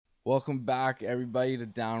Welcome back, everybody, to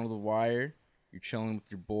Down with the Wire. You're chilling with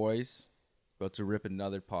your boys. About to rip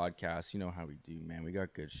another podcast. You know how we do, man. We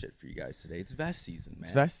got good shit for you guys today. It's vest season, man.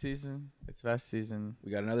 It's vest season.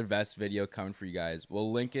 We got another vest video coming for you guys.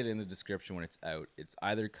 We'll link it in the description when it's out. It's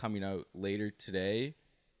either coming out later today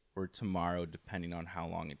or tomorrow, depending on how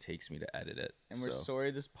long it takes me to edit it. And we're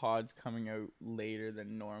sorry this pod's coming out later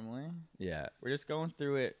than normally. Yeah. We're just going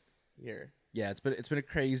through it here. Yeah, it's been a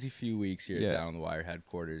crazy few weeks here at Down the Wire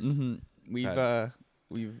headquarters. Mm-hmm. We've hit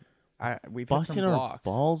busting some our blocks.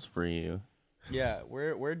 balls for you. Yeah,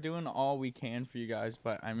 we're doing all we can for you guys,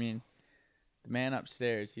 but I mean, the man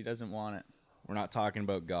upstairs, he doesn't want it. We're not talking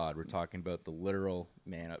about God. We're talking about the literal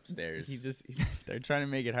man upstairs. They're trying to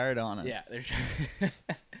make it hard on us. Yeah, they're trying.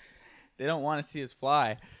 They don't want to see us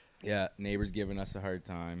fly. Yeah, neighbors giving us a hard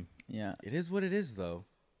time. Yeah. It is what it is, though.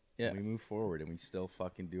 Yeah. And we move forward, and we still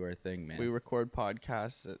fucking do our thing, man. We record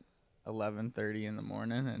podcasts at 11:30 in the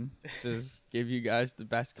morning and just give you guys the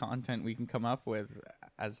best content we can come up with,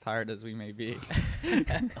 as tired as we may be.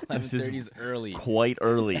 11:30 is early. Quite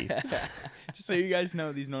early. Just so you guys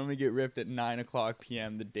know, these normally get ripped at 9:00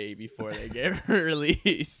 p.m. the day before they get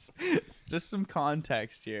released. Just some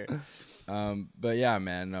context here. But yeah,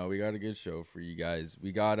 man, no, we got a good show for you guys.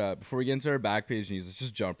 We got before we get into our back page news, let's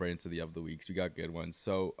just jump right into the of the weeks. We got good ones.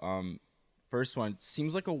 So first one,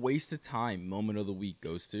 seems like a waste of time. Moment of the week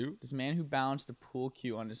goes to This man who balanced a pool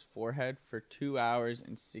cue on his forehead for 2 hours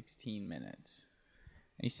and 16 minutes.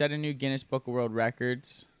 And he set a new Guinness Book of World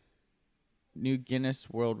Records. New Guinness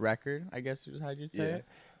World Record, I guess is how you'd say it.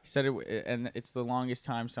 He said it, and it's the longest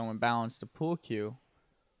time someone balanced a pool cue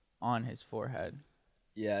on his forehead.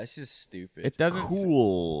 Yeah, it's just stupid. It doesn't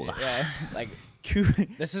Cool. Yeah, like cool,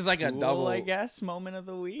 this is like a double. I guess, moment of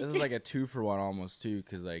the week. This is like a 2-for-1 almost too,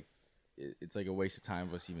 because like it's like a waste of time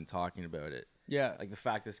of us even talking about it. Yeah, Like the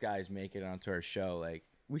fact this guy's making it onto our show, like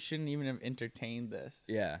we shouldn't even have entertained this.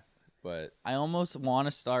 yeah, but I almost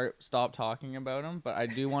want to stop talking about him, but I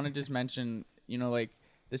do want to just mention, like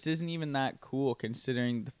this isn't even that cool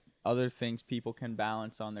considering the other things people can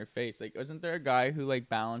balance on their face. Like, wasn't there a guy who like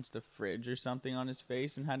balanced a fridge or something on his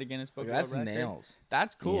face and had to Guinness Book of World that's Record? nails.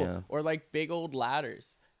 That's cool. Yeah. Or like big old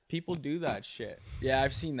ladders. People do that shit. Yeah,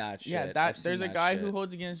 I've seen that shit. Yeah, I've seen there's a that guy shit. who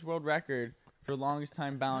holds a Guinness World Record for the longest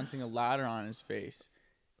time balancing a ladder on his face.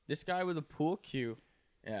 This guy with a pool cue,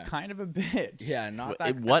 Yeah, kind of a bitch. yeah, not At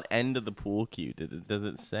that. what end of the pool cue does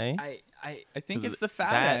it say? I I think 'Cause it's the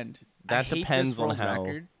fat that- end. I That hate depends this on world how.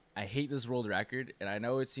 record. I hate this world record, and I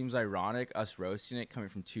know it seems ironic us roasting it coming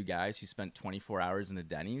from two guys who spent 24 hours in a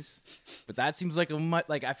Denny's, but that seems like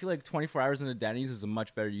I feel like 24 hours in a Denny's is a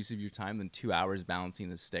much better use of your time than 2 hours balancing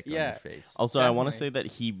the stick on your face. Also, I want to say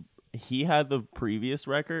Definitely. that he had the previous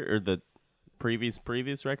record or the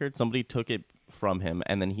previous record. Somebody took it from him,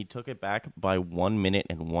 and then he took it back by 1 minute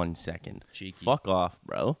and 1 second. Cheeky. Fuck off,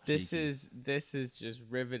 bro. This is just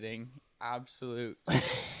riveting, absolute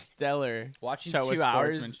stellar Watching show of 2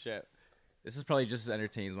 hours. sportsmanship. This is probably just as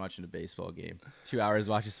entertaining as watching a baseball game. 2 hours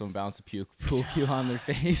watching someone bounce a pool cue on their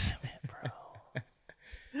face.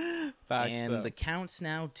 Facts, And though. the count's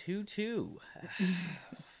now 2-2.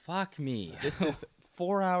 Fuck me. This is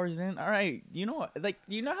 4 hours in. All right, you know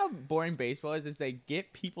how boring baseball is? Is they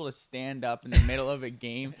get people to stand up in the middle of a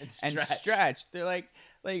game and stretch. They're like,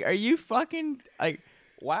 are you fucking like,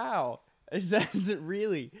 wow? Is it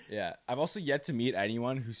really? Yeah, I've also yet to meet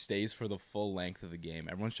anyone who stays for the full length of the game.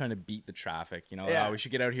 Everyone's trying to beat the traffic. Yeah. Oh, we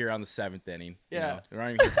should get out here on the 7th inning. Yeah. We're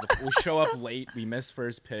not even here for we show up late. We miss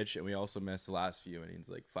first pitch, and we also miss the last few innings.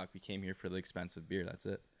 Like, fuck, we came here for the expensive beer. That's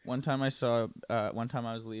it. One time I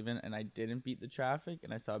was leaving and I didn't beat the traffic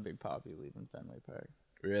and I saw Big Poppy leaving Fenway Park.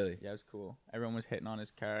 Really? Yeah, it was cool. Everyone was hitting on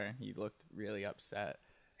his car. He looked really upset.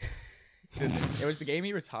 It was the game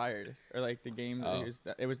he retired, or like the game. Oh.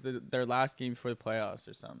 It was their last game before the playoffs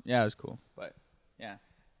or something. Yeah, it was cool. But yeah,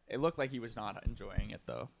 it looked like he was not enjoying it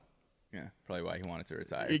though. Yeah, probably why he wanted to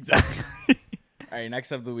retire. Exactly. All right,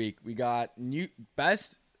 next of the week, we got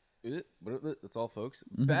best. That's all, folks.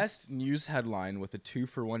 Mm-hmm. Best news headline with a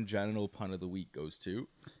 2-for-1 genital pun of the week goes to.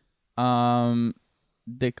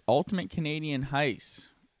 The ultimate Canadian heist: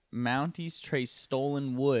 Mounties trace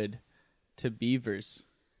stolen wood to beavers.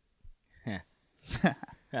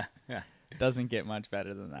 Doesn't get much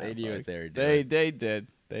better than that. They knew what folks. they were doing. They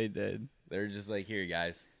did. They're just like, here,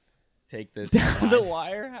 guys, take this. Down the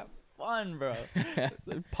wire, have fun, bro.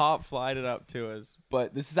 Pop flied it up to us.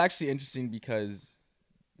 But this is actually interesting because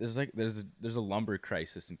there's a lumber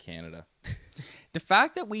crisis in Canada. The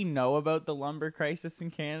fact that we know about the lumber crisis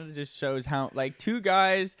in Canada just shows how, like, two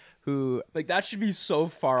guys who, Like that should be so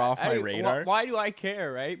far off my radar. Why do I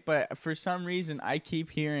care, right? But for some reason, I keep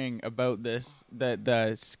hearing about this, the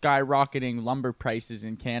skyrocketing lumber prices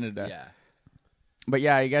in Canada. Yeah. But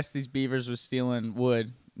yeah, I guess these beavers were stealing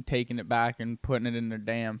wood, taking it back, and putting it in their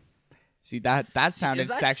dam. See, that sounded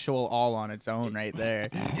sexual all on its own right there.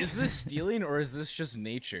 Is this stealing or is this just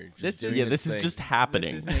nature? This doing This its is thing? just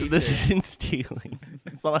happening. This is nature. This isn't stealing.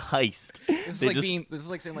 It's not a heist. This They is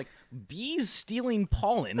like saying like bees stealing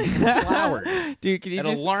pollen from flowers Dude, can you at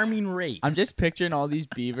just... alarming rates. I'm just picturing all these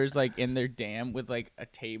beavers like in their dam with like a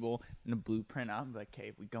table and a blueprint out. I'm like, okay,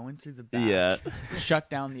 if we go in through the back, Yeah. shut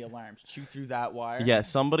down the alarms, chew through that wire. Yeah,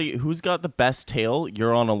 somebody who's got the best tail,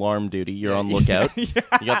 you're on alarm duty. You're on lookout. You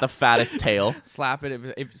got the fattest tail. Slap it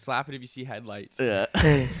if you see headlights. Yeah.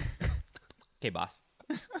 Okay, boss.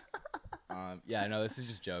 Yeah, no, this is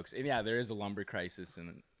just jokes. And yeah, there is a lumber crisis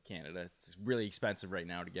in Canada. It's really expensive right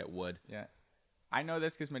now to get wood. Yeah, I know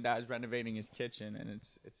this because my dad's renovating his kitchen and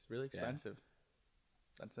it's really expensive.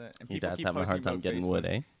 That's it. And Your people dad's keep having a hard posting time about getting Facebook. wood,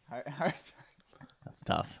 eh? Hard That's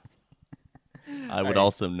tough. I would right.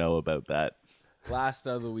 also know about that. Last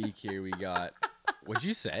of the week here we got. What'd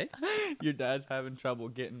you say? Your dad's having trouble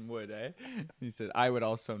getting wood, eh? He said, I would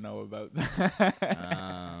also know about that.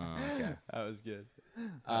 Okay. That was good.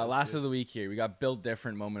 Last of the week here we got built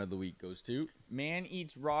different. Moment of the week goes to. Man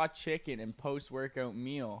eats raw chicken in post-workout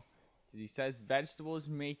meal because he says vegetables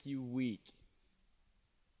make you weak.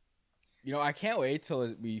 You know, I can't wait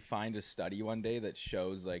till we find a study one day that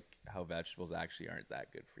shows like how vegetables actually aren't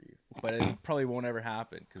that good for you. But it probably won't ever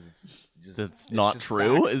happen because it's just That's not just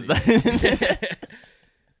true. facts, Is dude. that?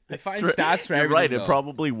 They find true. stats for You're everything. right. Though. It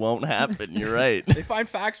probably won't happen. You're right. They find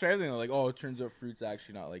facts for everything. They're like, oh, it turns out fruit's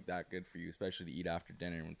actually not like that good for you, especially to eat after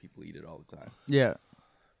dinner when people eat it all the time. Yeah.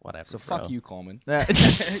 Whatever. So bro. fuck you, Coleman. That-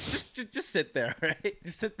 just sit there, right?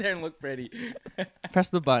 Just sit there and look pretty. Press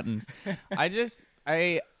the buttons. I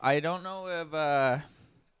don't know if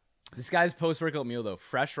This guy's post-workout meal though: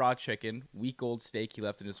 fresh raw chicken, week-old steak he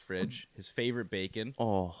left in his fridge, his favorite bacon,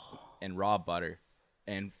 Oh. and raw butter,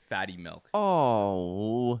 and fatty milk.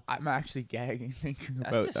 Oh. I'm actually gagging thinking That's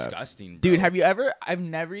about that. disgusting, bro. Dude, have you ever? I've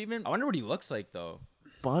never even. I wonder what he looks like though.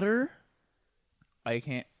 Butter? I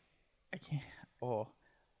can't. Oh,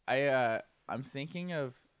 I'm thinking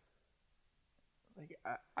of. Like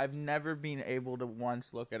I've never been able to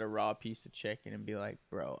once look at a raw piece of chicken and be like,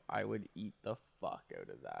 bro, I would eat the fuck out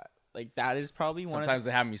of that. Like that is probably one. Sometimes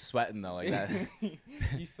they have me sweating though, like that.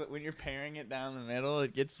 When you're pairing it down the middle,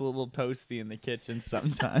 it gets a little toasty in the kitchen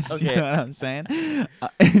sometimes. Okay. You know what I'm saying?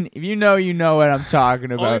 And if you know what I'm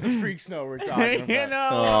talking Only about. the freaks know what we're talking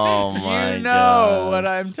about. Oh my you know God. what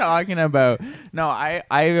I'm talking about. No, I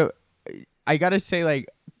gotta say, like,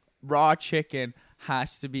 raw chicken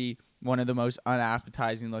has to be one of the most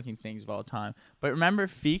unappetizing looking things of all time. But remember,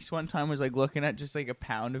 Feeks one time was like looking at just like a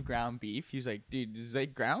pound of ground beef. He was like, dude, does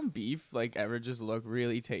like ground beef like ever just look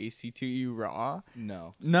really tasty to you raw?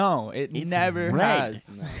 No, No, it It's never red. has.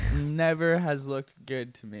 no, Never has looked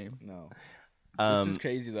good to me. no. This is Um,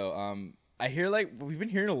 crazy though. I hear like we've been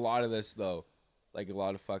hearing a lot of this though, like a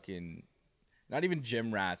lot of fucking, not even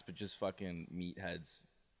gym rats, but just fucking meatheads,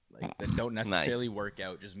 like that don't necessarily work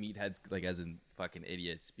out. Just meatheads, like as in fucking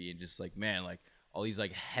idiots, being just like, man, like all these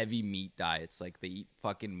like heavy meat diets. Like they eat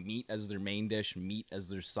fucking meat as their main dish, meat as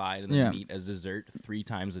their side, and then Yeah. meat as dessert 3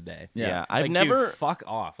 times a day. yeah. I've Like, never. dude, fuck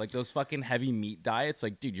off. Like those fucking heavy meat diets.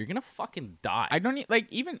 Like, dude, you're gonna fucking die. I don't like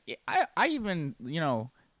even I even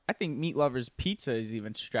I think Meat Lovers pizza is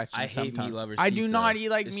even stretching. I hate sometimes. Meat Lovers I do pizza. not eat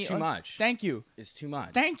like It's meat. too much. Thank you. It's too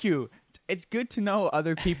much. Thank you. It's good to know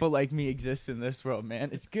other people like me exist in this world, man.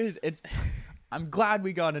 It's good. I'm glad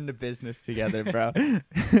we got into business together, bro.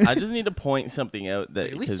 I just need to point something out that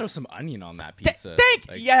Like, at least throw 'cause some onion on that pizza.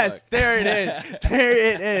 Like, yes, fuck. there it is. There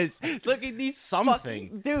it is. Look at these Something.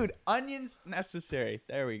 fucking- dude. Onions necessary.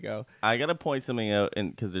 There we go. I gotta point something out,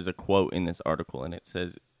 because there's a quote in this article, and it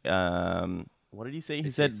says, what did he say? He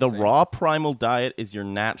It said tastes the the same. raw primal diet is your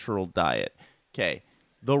natural diet. Okay,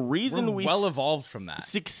 the reason We're we well evolved from that.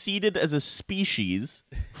 succeeded as a species,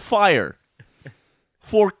 fire,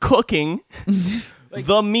 for cooking Like-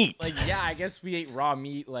 the meat. Like, yeah, I guess we ate raw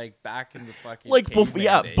meat like back in the fucking Like,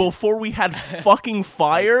 days. before we had fucking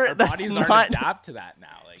fire. Our That's bodies not. aren't adapt to that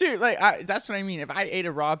now. Like, Dude, like that's what I mean. If I ate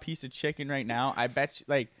a raw piece of chicken right now, I bet you,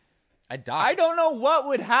 like, I die. I don't know what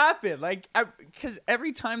would happen. Like, because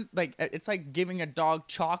every time, like, it's like giving a dog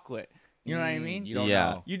chocolate. You know what I mean? You don't Yeah.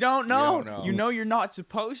 know. You don't know. don't know. You know you're not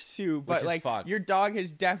supposed to, but is like fucked. your dog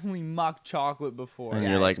has definitely mucked chocolate before. And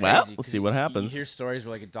Yeah, you're like, it's well, crazy, let's 'cause see what you happens. hear stories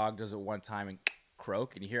where like a dog does it one time and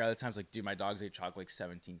croak, and you hear other times like, dude, my dog's ate chocolate like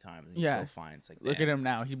 17 times, and he's Yeah. still fine. It's like, Look damn. at him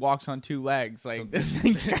now. He walks on 2 legs. Like So this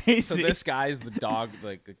thing's crazy. So this guy's the dog,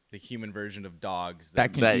 like the human version of dogs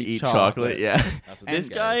That can that eat eat chocolate. chocolate. Yeah. That's what This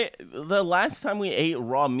guy, the last time we ate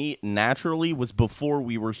raw meat naturally was before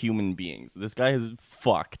we were human beings. This guy is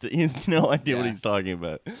fucked. He has no idea what Yeah. he's talking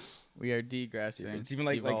about. We are degressing. It's even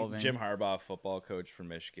like evolving. Jim Harbaugh, football coach from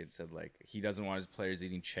Michigan, said like he doesn't want his players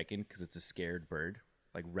eating chicken because it's a scared bird,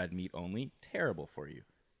 like red meat only. Terrible for you.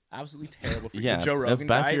 Absolutely terrible for you. Yeah, The Joe that's Rogan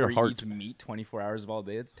bad guy for your where heart. he eats meat 24 hours of all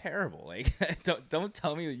day. It's terrible. Like don't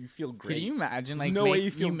tell me that you feel great. Can you imagine like no way you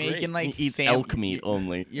feel great. making like He eats elk meat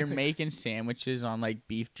only. You're making sandwiches on like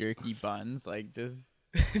beef jerky buns, like just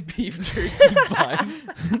beef jerky buns?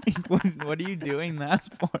 what are you doing that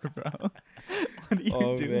for, bro? What are you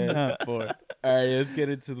Oh, doing man. that for? All right, let's get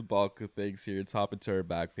into the bulk of things here. Let's hop into our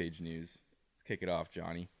back page news. Let's kick it off,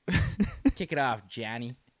 Johnny. Kick it off,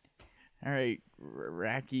 Johnny. All right,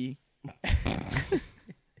 Racky.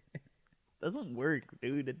 Doesn't work,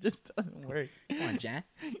 dude. It just doesn't work. Come on, Jan.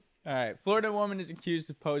 All right, Florida woman is accused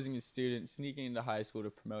of posing as student, sneaking into high school to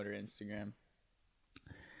promote her Instagram.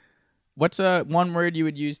 What's one word you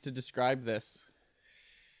would use to describe this?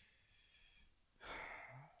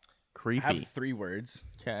 Creepy. I have 3 words.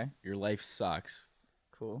 Okay, Your life sucks.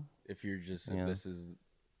 cool. If you're just Yeah. if this is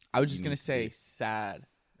I was just You gonna need to say be- sad.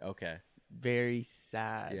 okay. Very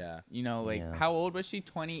sad. Yeah. You know, like Yeah. how old was she?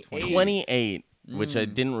 28. 28, which I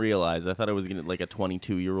Mm. didn't realize. I thought it was gonna like a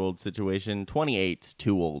 22-year-old situation. 28's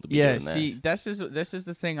too old to be Yeah. doing See, this. this is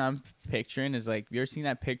the thing I'm picturing is like, you ever seen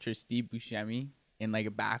that picture of Steve Buscemi in like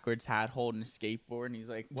a backwards hat holding a skateboard, and he's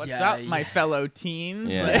like, "What's Yeah, up, my yeah. fellow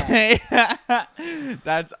teens?" Yeah. Like,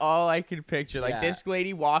 that's all I could picture. Like Yeah. this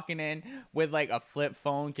lady walking in with like a flip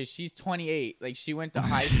phone because she's 28. Like she went to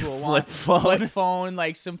high school. Flip phone. flip phone,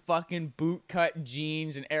 like some fucking boot cut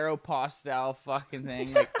jeans and Aeropostale fucking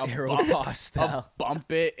thing, like a Aeropostale.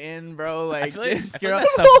 bump it in, bro. Like feel like- this I feel girl, like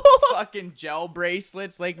that fucking gel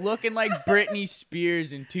bracelets, like looking like Britney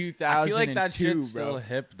Spears in 2002, I feel like that shit's bro. still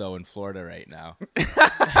hip though in Florida right now. All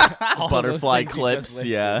of those Butterfly things you just clips,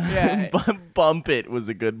 listed. yeah. Yeah. Bump it was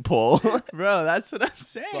a good pull. Bro, that's what I'm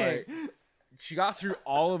saying. Like, she got through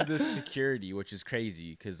all of this security, which is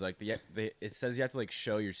crazy because like it says you have to like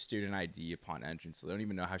show your student ID upon entrance, so they don't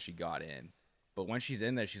even know how she got in. But when she's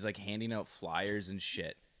in there, she's like handing out flyers and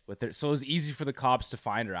shit with her. So it was easy for the cops to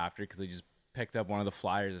find her after because they just picked up one of the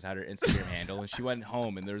flyers that had her Instagram handle, and she went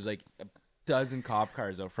home, and there was like a dozen cop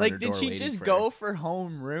cars out front Like, of her did door she waiting just for go her. for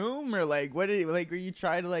homeroom or like what did like were you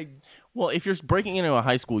trying to like? Well, if you're breaking into a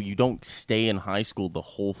high school, you don't stay in high school the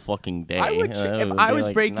whole fucking day. I would It if would I be was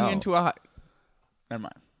like, breaking no. into a. Never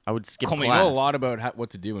mind. I would skip Coleman, class. you know a lot about what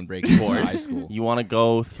to do in breaking into high school. You want to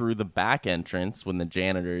go through the back entrance when the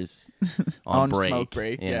janitor's on break. Smoke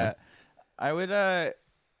break. Yeah. I would.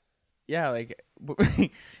 Yeah, like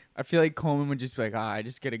I feel like Coleman would just be like, I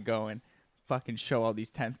just gotta go and fucking show all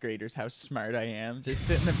these 10th graders how smart I am. Just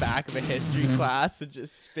sit in the back of a history class and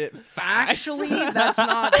just spit facts. Actually, that's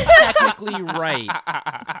not technically right.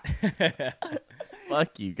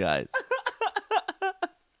 Fuck you guys.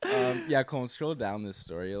 Yeah, Colin, scroll down this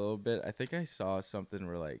story a little bit. I think I saw something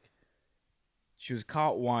where like she was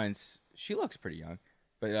caught once. She looks pretty young,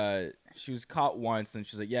 but she was caught once, and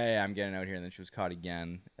she's like, "Yeah, I'm getting out here." And then she was caught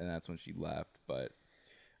again, and that's when she left. But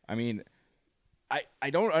I mean, I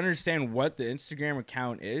don't understand what the Instagram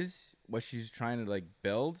account is, what she's trying to like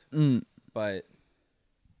build, but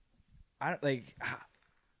I don't like.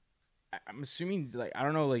 I'm assuming like I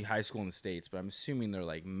don't know like high school in the States, but I'm assuming they're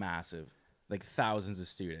like massive. Like thousands of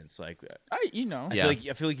students, like I Yeah.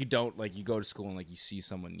 feel like you don't like you go to school and like you see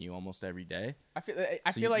someone new almost every day. I feel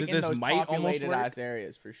So like in this those might almost populated work. ass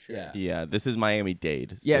areas for sure. Yeah. Yeah, this is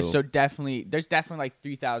Miami-Dade. Yeah, so definitely there's definitely like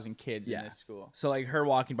 3,000 kids Yeah. in this school. So like her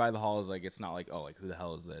walking by the hall is like it's not like oh like who the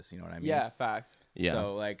hell is this? You know what I mean? Yeah, facts. yeah.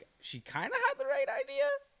 So like she kind of had the right idea,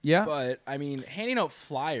 Yeah. but I mean handing out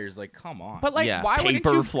flyers like come on. But like Yeah, why wouldn't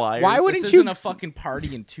paper you flyers. Why This wouldn't this you isn't a fucking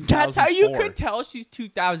party in 2004. That's how you could tell she's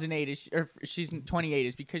 2008 or she's 28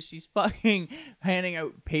 is because she's fucking handing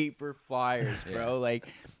out paper flyers, bro. Like,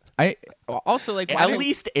 I also like At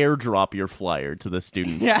least airdrop your flyer to the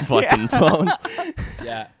students' Yeah, fucking phones.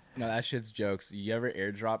 Yeah, no, that shit's jokes. You ever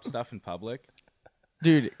airdrop stuff in public?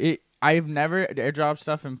 dude. I've never airdropped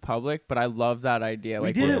stuff in public, but I love that idea. We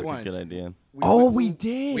Like, did Yeah, it that's once. a good idea. we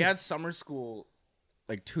did. We had summer school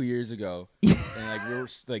like 2 years ago, and like we were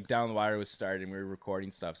like down the wire was started, and we were recording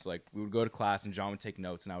stuff. So like we would go to class, and John would take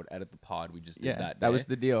notes, and I would edit the pod. We just did yeah, that. that day. was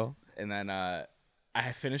the deal. And then I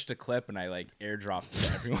finished a clip, and I like airdropped it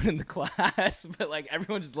to everyone in the class, but like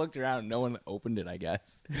everyone just looked around, and no one opened it. I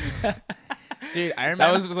guess. Dude, I That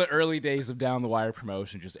remember was the early days of Down the Wire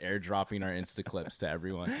promotion, just airdropping our Insta clips to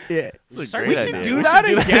everyone. yeah. It's a We great should idea. do We that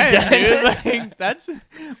should do again, dude. Like, that's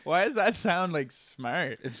why does that sound like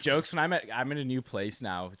smart? It's jokes when I'm in a new place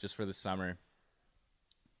now, just for the summer,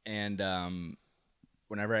 and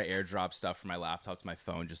whenever I airdrop stuff from my laptop to my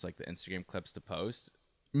phone, just like the Instagram clips to post,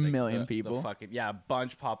 like Million the people. fucking a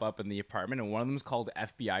bunch pop up in the apartment, and one of them is called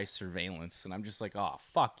FBI surveillance, and I'm just like, oh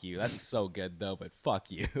fuck you, that's so good though, but fuck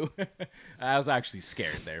you. I was actually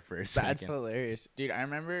scared there for a second. That's hilarious, dude. I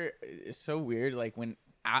remember it's so weird. Like when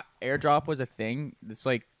airdrop was a thing, this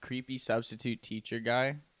like creepy substitute teacher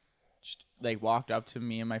guy just like walked up to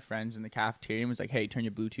me and my friends in the cafeteria and was like, "Hey, turn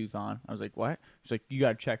your Bluetooth on." I was like, "What?" He's like, "You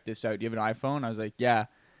gotta check this out. Do you have an iPhone?" I was like, "Yeah."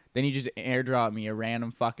 Then he just airdropped me a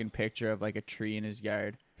random fucking picture of like a tree in his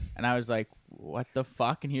yard, and I was like, "What the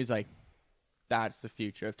fuck?" And he was like, "That's the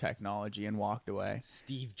future of technology," and walked away.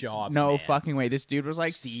 Steve Jobs. No man. fucking way. This dude was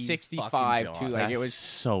like Steve 65 fucking too. Jobs. Like That's it was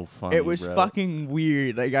so funny. it was bro. fucking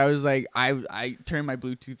weird. Like I was like, I turned my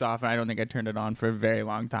Bluetooth off, and I don't think I turned it on for a very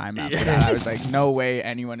long time after that. I was like, no way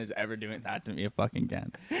anyone is ever doing that to me fucking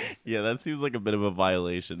again. Yeah, that seems like a bit of a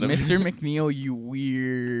violation. Mr. McNeil, you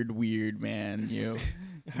weird man, you.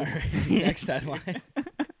 All right, next headline.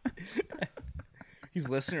 He's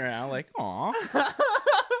listening right now, like, aw.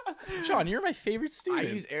 John, you're my favorite I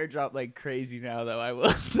student. use AirDrop like crazy now, though. I will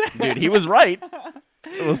say, Dude, he was right.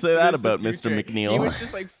 We'll say that There's the about Mr. future. McNeil. He was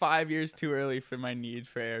just like 5 years too early for my need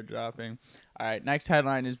for airdropping. All right, next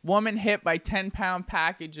headline is woman hit by 10-pound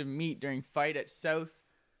package of meat during fight at South.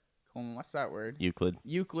 What's that word? Euclid.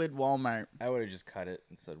 Euclid Walmart. I would have just cut it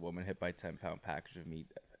and said, woman hit by 10-pound package of meat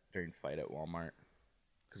during fight at Walmart.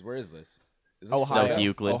 Because where is this? Is this Ohio. South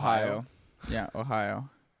Euclid. Ohio. Yeah, Ohio.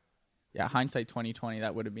 Yeah, hindsight 2020,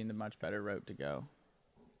 that would have been the much better route to go.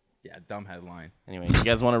 Yeah, dumb headline. Anyway, you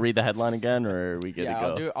guys want to read the headline again, or are we good Yeah,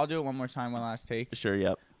 to go? I'll do it one more time, one last take. Sure,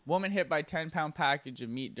 yep. Woman hit by 10-pound package of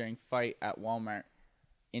meat during fight at Walmart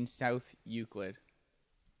in South Euclid.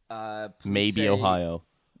 Maybe Ohio.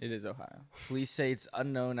 It is Ohio. Police say it's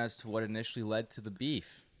unknown as to what initially led to the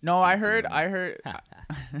beef. No, I heard I heard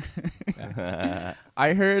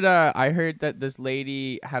that this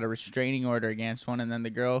lady had a restraining order against one, and then the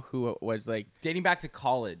girl who was like, Dating back to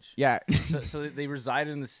college. yeah, So they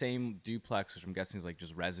resided in the same duplex, which I'm guessing is like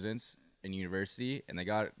just residence and university, and they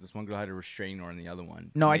got this one girl had a restraining order on the other one.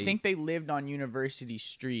 no, And I think they lived on University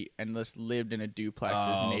Street and just lived in a duplex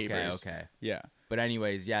as neighbors. Okay. Yeah. But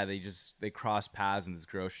anyways, yeah, they crossed paths in this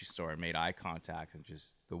grocery store and made eye contact, and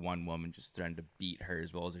just the one woman just threatened to beat her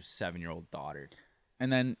as well as her 7-year-old daughter.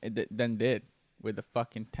 And then did with the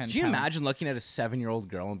fucking 10. Could you imagine looking at a 7-year-old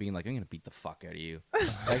girl and being like, "I'm gonna beat the fuck out of you"?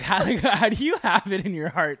 Like, how do you have it in your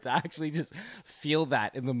heart to actually just feel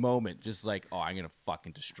that in the moment? Just like, "Oh, I'm gonna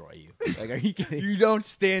fucking destroy you." Like, are you kidding? You don't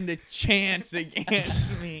stand a chance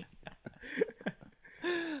against me.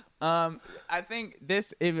 I think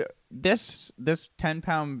this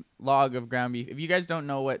 10-pound log of ground beef. If you guys don't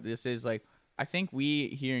know what this is, like, I think we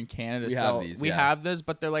here in Canada We sell have these, we yeah. have those,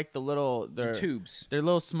 but they're like they're Tubes. They're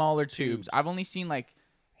little smaller tubes. Tubes. I've only seen like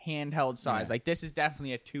handheld size. Yeah. Like this is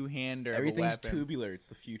definitely a two-hander. Everything's of a weapon. tubular. It's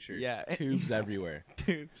the future. Yeah. Tubes everywhere.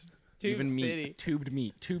 Tubes. Even meat. City. Tubed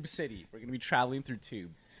meat. Tube city. We're gonna be traveling through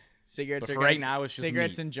tubes. Cigarettes But are for right now, it's just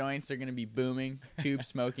cigarettes meat. and joints are gonna be booming. Tube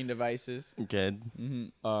smoking devices. Good.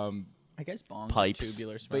 I guess bongs Pipes. are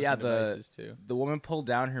tubular But smoking yeah, devices too. the woman pulled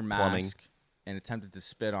down her mask Plumbing. and attempted to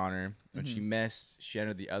spit on her. When she missed, she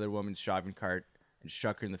entered the other woman's shopping cart and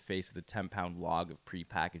struck her in the face with a 10-pound log of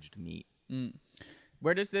prepackaged meat.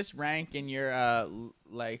 Where does this rank in your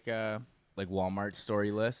Like Walmart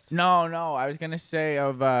story list. No, I was gonna say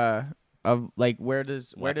of like where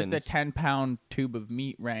does the Weapons. 10-pound tube of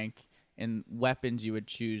meat rank in weapons you would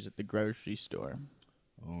choose at the grocery store?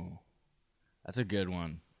 Oh, that's a good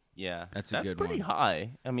one. Yeah. That's a good pretty one.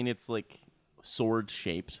 high. I mean, it's like sword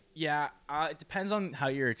shaped. Yeah, it depends on how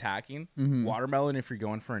you're attacking. Watermelon, if you're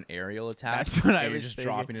going for an aerial attack, That's what I you're was just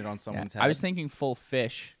thinking. dropping it on someone's head. I was thinking full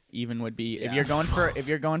fish even would be if Yeah. you're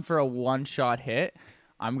going for a one-shot hit.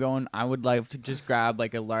 I would like to just grab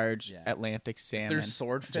like a large Atlantic salmon. There's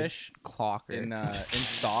swordfish clocker. in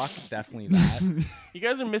stock, definitely that. You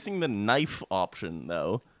guys are missing the knife option,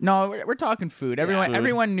 though. No, we're talking food.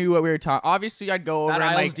 Everyone knew what we were talking. Obviously, I'd go over That and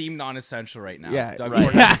aisle's like deemed non-essential right now. Yeah, Doug right.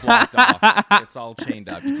 Ford has blocked off. It's all chained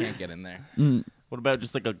up. You can't get in there. What about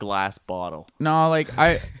just like a glass bottle? no, like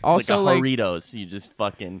I also like a like Doritos. You just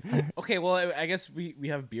fucking. Okay, well, I guess we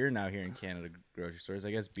have beer now here in Canada grocery stores.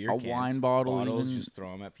 I guess beer A cans, wine bottle bottles, even. just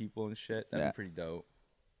throw them at people and shit. That'd Yeah. be pretty dope.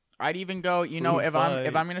 I'd even go. You know, Food if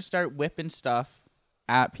I'm fight. gonna start whipping stuff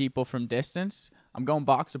at people from distance, I'm going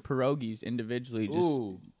box of pierogies individually.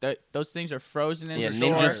 Ooh. Just those things are frozen in Yeah, the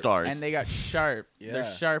Ninja store, Stars. and they got sharp. Yeah.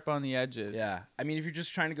 They're sharp on the edges. Yeah, I mean, if you're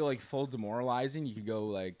just trying to go like full demoralizing, you could go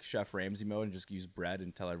like Chef Ramsay mode and just use bread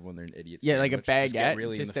and tell everyone they're an idiot. Yeah, like a sandwich. Just get baguette.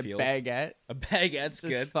 really in Just the a feels. baguette. A baguette's Just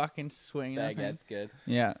good. fucking swing that thing. Baguette's good.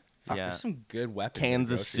 Yeah. Fuck, Yeah. there's some good weapons. Cans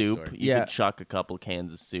in of the grocery soup. store. You Yeah. could chuck a couple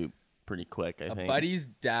cans of soup pretty quick, I A think. buddy's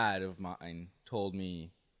dad of mine told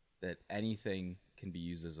me that anything can be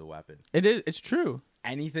used as a weapon. It is. It's true.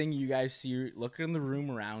 Anything you guys see, look in the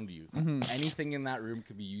room around you. Mm-hmm. Anything in that room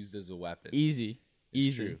could be used as a weapon. Easy. It's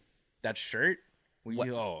Easy. true. That shirt. When What-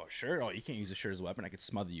 you shirt. Oh, you can't use a shirt as a weapon. I could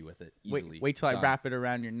smother you with it easily. Wait till I Done. wrap it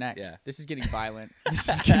around your neck. Yeah. This is getting violent.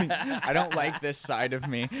 I don't like this side of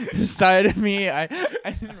me. This side of me, I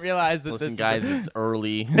didn't realize that Listen, this guys, is it's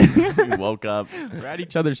early. We woke up. we're at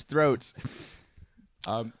each other's throats.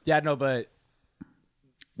 Yeah, no, but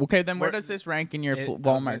Okay, then where Where- does this rank in your It- I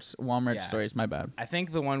was Walmart yeah. stories? My bad. I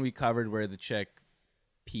think the one we covered where the chick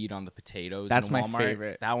peed on the potatoes. That's in my Walmart,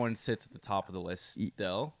 favorite. That one sits at the top of the list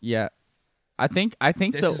still. Yeah. I think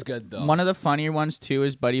This is good though. one of the funnier ones too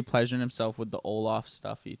is Buddy pleasuring himself with the Olaf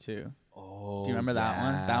stuffy too. Oh, Do you remember that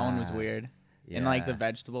one? That one was yeah. weird. In like the Yeah.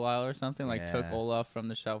 vegetable aisle or something, like took Yeah. Olaf from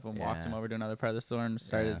the shelf and walked Yeah. him over to another part of the store and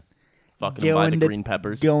started Yeah. Fucking them by the Going to- green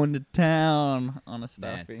peppers. going to town on a Man.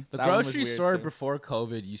 stuffy. The That one was grocery weird, store too. before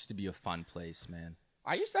COVID used to be a fun place, man.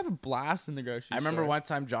 I used to have a blast in the grocery store. I remember one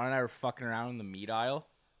time John and I were fucking around in the meat aisle,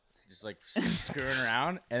 just like screwing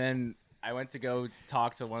around, and then I went to go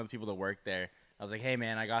talk to one of the people that worked there. I was like, "Hey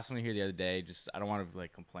man, I got something here the other day. Just I don't want to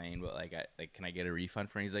like complain, but like, can I get a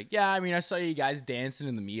refund for it?" He's like, "Yeah, I mean, I saw you guys dancing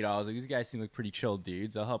in the meat aisle. I was like, these guys seem like pretty chill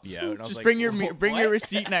dudes. I'll help you out." And I was Just like, bring your "Wha- bring what? your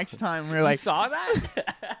receipt next time. We are You like, saw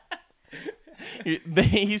that?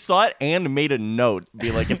 He saw it and made a note.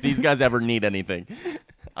 Be like, if these guys ever need anything,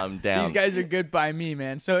 I'm down. these guys are good by me,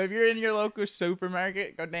 man. So if you're in your local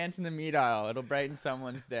supermarket, go dance in the meat aisle. It'll brighten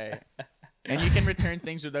someone's day, and you can return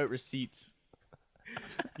things without receipts.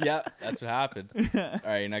 Yep, that's what happened. All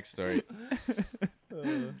right, next story.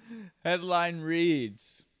 Headline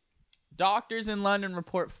reads: Doctors in London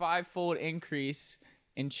report 5-fold increase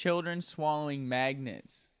in children swallowing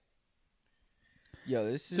magnets. Yo,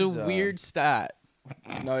 this It's a weird stat.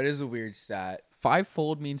 No, it is a weird stat.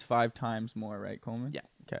 5-fold means 5 times more, right, Coleman? Yeah.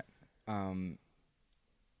 Okay.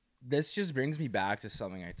 This just brings me back to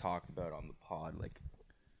something I talked about on the pod like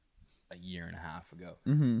a year and a half ago.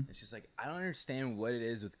 Mm-hmm. It's just like I don't understand what it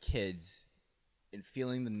is with kids and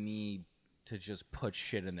feeling the need to just put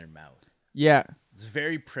shit in their mouth. Yeah. It's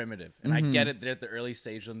very primitive, and I get it. They're at the early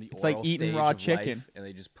stage on the It's like oral eating stage raw of chicken. life, and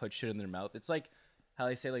they just put shit in their mouth. It's like how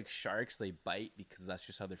they say like sharks they bite because that's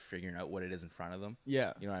just how they're figuring out what it is in front of them.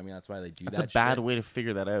 Yeah. You know what I mean? That's why they do That's that. a bad shit. way to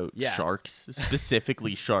figure that out. Yeah. Sharks,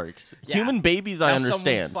 specifically sharks. Yeah. Human babies, I Now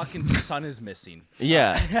understand. Someone's fucking son is missing.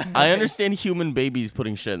 Yeah, I understand human babies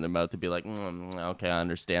putting shit in their mouth to be like, okay, I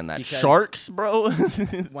understand that. Because- Sharks, bro.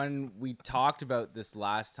 When we talked about this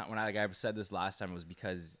last time, when I said this last time, it was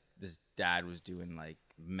because this dad was doing like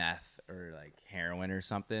meth or like heroin or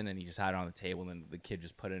something, and he just had it on the table, and then the kid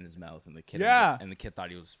just put it in his mouth, and the kid and the kid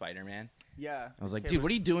thought he was Spider-Man. Yeah. I was like, dude,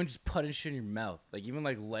 what are you doing? Just putting shit in your mouth, like even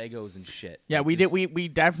like Legos and shit. Yeah, Like, we just- did. We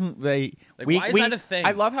definitely. Like, we, why is we- that a thing?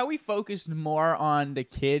 I love how we focused more on the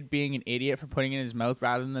kid being an idiot for putting it in his mouth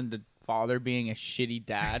rather than the father being a shitty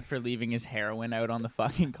dad for leaving his heroin out on the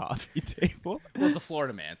fucking coffee table. Well, it's a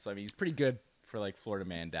Florida man, so I mean, he's pretty good for like Florida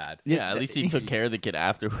man dad. Yeah, at least he took care of the kid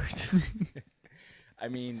afterwards. I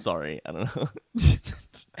mean, Sorry, I don't know.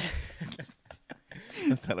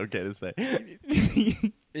 That's not okay to say.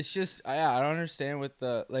 it's just I don't understand what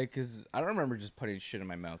the like, cause I don't remember just putting shit in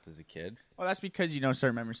my mouth as a kid. Well, that's because you don't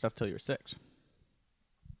start remembering stuff till you're 6.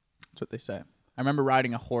 That's what they say. I remember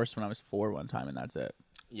riding a horse when I was 4 one time, and that's it.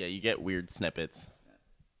 Yeah, you get weird snippets.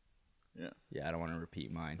 Yeah, I don't want to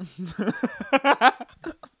repeat mine.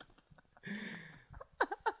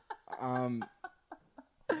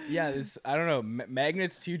 Yeah, this I don't know.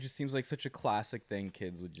 Magnets too just seems like such a classic thing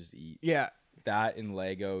kids would just eat. Yeah. That and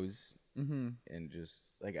Legos Mm-hmm. and just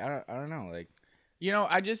like I don't know, like You know,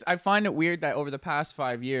 I find it weird that over the past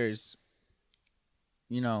 5 years,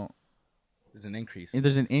 you know, there's an increase.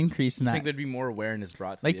 there's an increase in I that. think there'd be more awareness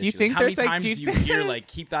brought to Like, the do you issue. think how many there's, like, times do do you you hear like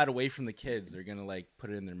keep that away from the kids? They're gonna like put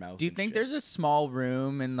it in their mouth. Do you and think shit. there's a small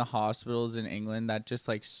room in the hospitals in England that just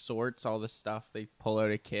like sorts all the stuff they pull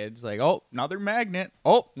out of kids? Like, oh, another magnet.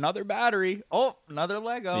 Oh, another battery. Oh, another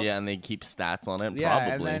Lego. Yeah, and they keep stats on it. Yeah,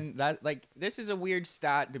 Probably. and then that like this is a weird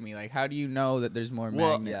stat to me. Like, how do you know that there's more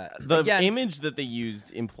Well, magnet? yeah. the Again, image that they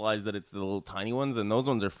used implies that it's the little tiny ones, and those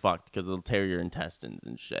ones are fucked because it'll tear your intestines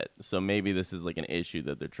and shit. So maybe this is like an issue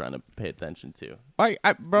that they're trying to pay attention to. Bro, You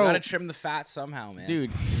gotta trim the fat somehow, man.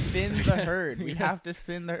 dude, thin the herd. We have to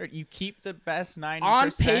thin the herd. You keep the best 90%. On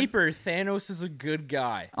paper, Thanos is a good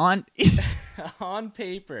guy. On On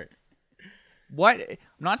paper. what? I'm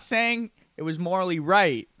not saying it was morally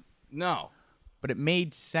right, No. but it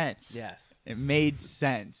made sense. Yes. It made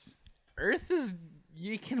sense. Earth is...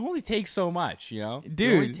 You can only take so much, you know? Dude.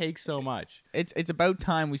 You only take so much. It's about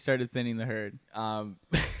time we started thinning the herd.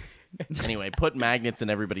 Anyway, put magnets in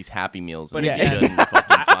everybody's Happy Meals. But And yeah. yeah, in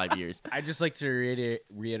fucking 5 years. I'd just like to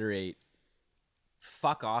reiterate,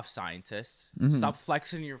 fuck off, scientists. Mm-hmm. Stop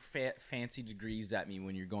flexing your fancy degrees at me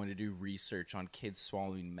when you're going to do research on kids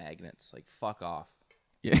swallowing magnets. Like, fuck off.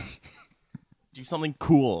 Yeah. Do something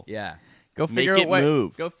cool. Yeah. Go Make figure it out what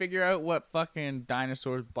move. Go figure out what fucking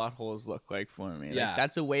dinosaurs' buttholes look like for me. Like, Yeah.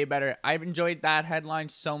 that's a way better. I've enjoyed that headline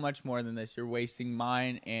so much more than this. You're wasting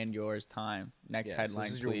mine and yours time. Next Yeah, headline,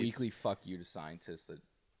 so this is please. your weekly fuck you to scientists. That,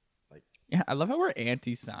 Yeah, I love how we're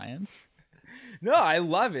anti-science. no, I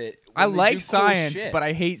love it. I when they like do cool science, shit. but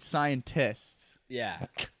I hate scientists. Yeah.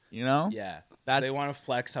 You know? Yeah. That's- They want to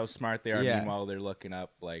flex how smart they are. Yeah. Meanwhile, they're looking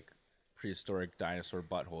up, like, prehistoric dinosaur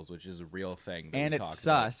buttholes, which is a real thing. That And we it's talked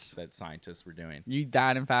about sus. that scientists were doing. You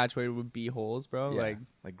that infatuated with beeholes, bro? Yeah.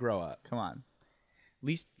 Like, grow up. come on. At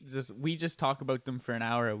least we just talk about them for an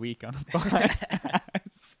hour a week on a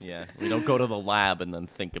podcast. Yeah, we don't go to the lab and then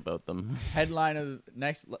think about them. Headline of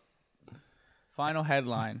final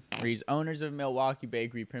headline reads: Owners of Milwaukee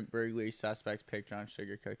bakery print burglary suspects picture on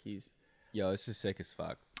sugar cookies. Yo, this is sick as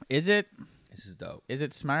fuck. Is it? This is dope. Is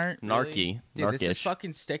it smart? Narky. Dude, this is Narkish.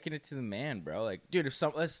 fucking sticking it to the man, bro. Like, dude, if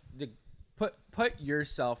some put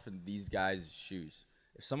yourself in these guys' shoes.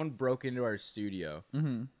 If someone broke into our studio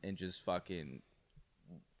Mm-hmm. and just fucking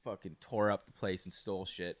tore up the place and stole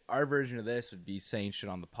shit, our version of this would be saying shit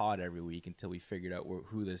on the pod every week until we figured out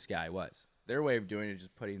who this guy was. Their way of doing it is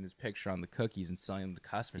just putting this picture on the cookies and selling them to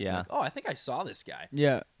customers. Yeah. Like, oh, I think I saw this guy.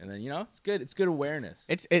 Yeah. And then, it's good. It's good awareness.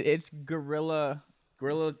 It's guerrilla.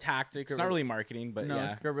 Guerrilla tactics. It's not really marketing, but No,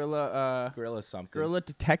 yeah. guerrilla. Guerrilla something. Guerrilla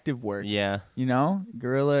detective work. Yeah. You know,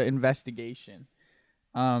 guerrilla investigation.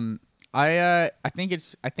 I think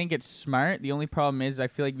it's smart. The only problem is I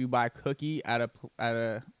feel like if you buy a cookie at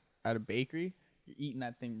a bakery, you're eating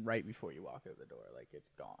that thing right before you walk out the door. Like, it's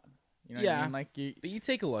gone. You know what I mean? Like, But you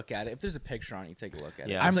take a look at it. If there's a picture on it, you take a look at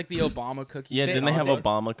Yeah. it. It's like the Obama cookie. Yeah, thing. didn't they have They-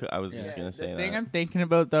 Obama? I was Yeah. just going to say the thing that. I'm thinking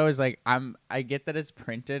about though is like I get that it's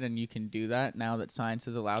printed and you can do that now that science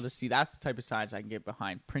is allowed to see. That's the type of science I can get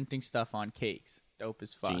behind. Printing stuff on cakes, dope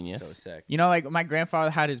as fuck. Genius. So sick. You know, like my grandfather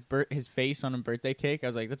had his face on a birthday cake. I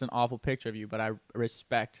was like, that's an awful picture of you, but I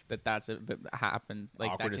respect that that happened.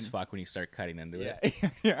 Like, Awkward that as can- fuck when you start cutting into it.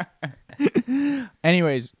 Yeah, yeah.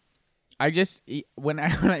 Anyways, I just when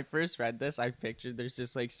I first read this, I pictured there's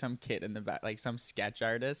just like some kid in the back, like some sketch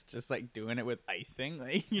artist, just like doing it with icing.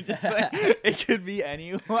 Like, you just like it could be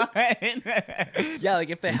anyone. Yeah,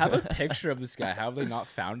 like if they have a picture of this guy, how have they not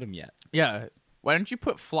found him yet? Yeah. Why don't you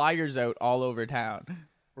put flyers out all over town?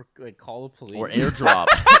 Or like call the police Or airdrop.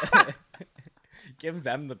 give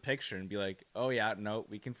them the picture and be like, "Oh yeah, no,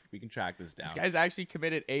 we can track this down." This guy's actually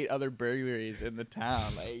committed 8 other burglaries in the town.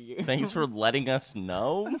 Like, Thanks for letting us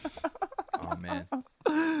know. Oh man,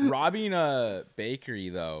 robbing a bakery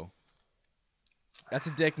though. That's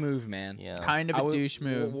a dick move, man. Yeah. kind of a douche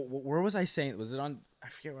move. Where was I saying? Was it on? I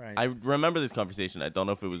forget where I remember this conversation. I don't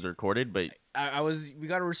know if it was recorded, but I was. We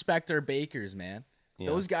gotta respect our bakers, man. yeah.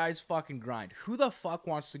 Those guys fucking grind. Who the fuck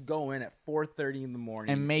wants to go in at 4:30 in the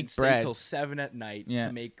morning And make stay bread? till 7 at night Yeah.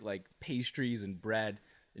 to make like pastries and bread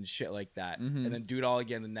and shit like that, Mhm. and then do it all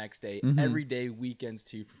again the next day, Mhm. every day, weekends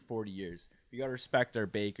too, for 40 years. We gotta respect our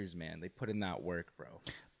bakers, man. They put in that work, bro.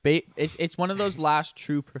 It's one of those last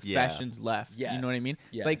true professions left. You know what I Yes. mean?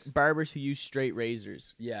 It's Yes. like barbers who use straight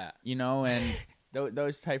razors. Yeah, You know, and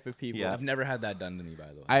those type of people. Yeah. I've never had that done to me, by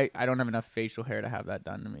the way. I don't have enough facial hair to have that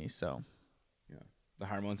done to me, so The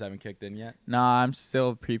hormones haven't kicked in yet. nah, I'm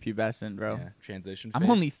still prepubescent, bro. Yeah, transition. I'm phase.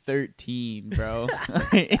 only 13, bro.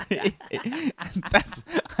 I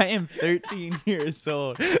am 13 years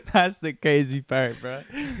old. That's the crazy part, bro.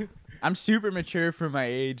 I'm super mature for my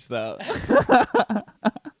age, though.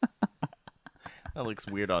 that looks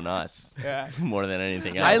weird on us Yeah. more than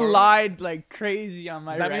anything I else. lied like crazy on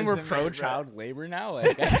my Does that mean we're resume, pro bro. child labor now?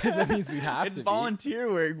 Like, that means we have It's to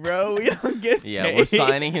volunteer work, bro. We don't get Yeah, paid. we're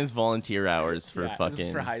signing his volunteer hours for be. This is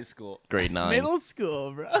fucking for high school. grade 9. middle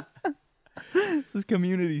school, bro. This is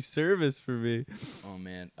community service for me. Oh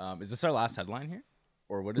man, is this our last headline here,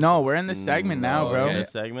 or what is? No, this? we're in the segment now, No, bro. okay.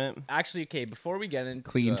 This segment. Actually, okay. Before we get into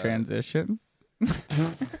Clean transition.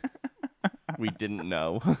 We didn't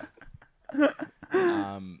know.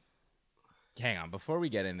 um, hang on. Before we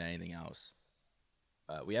get into anything else,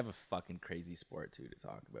 we have a fucking crazy sport too to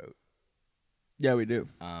talk about. Yeah, we do.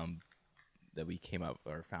 That we came up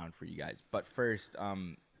or found for you guys. But first,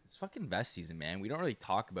 it's fucking vest season, man. We don't really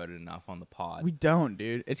talk about it enough on the pod. We don't,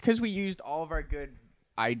 dude. It's because we used all of our good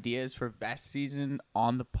ideas for vest season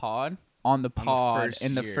on the pod in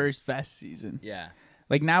the first vest season. Yeah.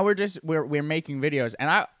 Like now we're making videos,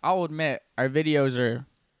 and I'll admit our videos are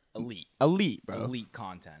elite, bro. Elite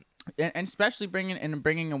content, and especially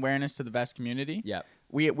bringing awareness to the vest community. Yep.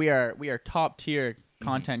 We are top tier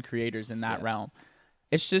content creators in that realm.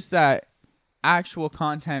 It's just that actual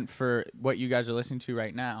content for what you guys are listening to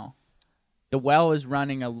right now, the well is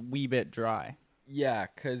running a wee bit dry. Yeah,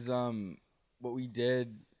 because what we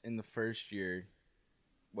did in the first year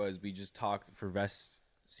was we just talked for vest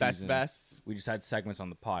season. Best vests. We just had segments on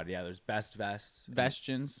the pod. Yeah, there's best vests.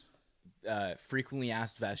 Vestions. Frequently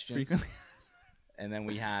asked vestions. And then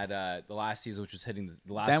we had the last season, which was hitting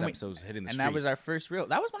the last episode was hitting the streets. And that was our first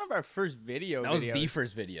that was one of our first videos. That was the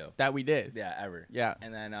first video that we did. Yeah, ever. Yeah.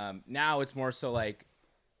 And then now it's more so like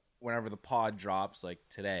whenever the pod drops, like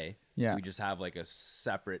today, we just have like a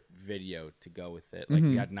separate video to go with it. Like we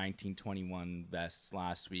had 1921 vests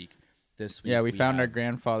last week. This week, we found our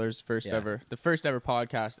grandfather's first ever. The first ever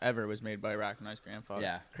podcast ever was made by recognized grandfathers.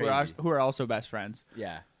 Yeah, crazy. Who are also best friends.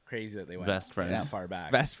 Yeah. Crazy that they went best friends that far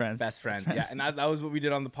back. Best friends. Yeah, and that was what we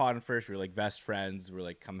did on the pod at first. We were like best friends. We were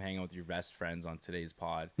like, come hang out with your best friends on today's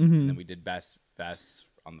pod. And then we did best vests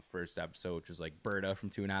on the first episode, which was like Berta from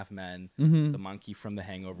 2.5 Men, the monkey from The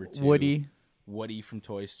Hangover 2, Woody from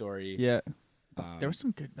Toy Story. Yeah, there was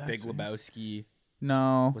some good vests. Big Lebowski.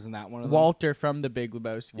 No, wasn't that one of them? Walter from The Big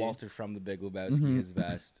Lebowski. His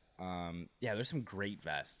vest. Yeah, there's some great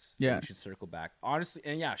vests. Yeah, we should circle back. Honestly,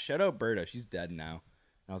 and yeah, shout out Berta. She's dead now.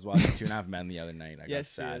 I was watching 2.5 Men the other night. I got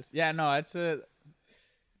sad. Yeah, no, it's I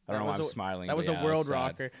don't know why I'm smiling. That was a world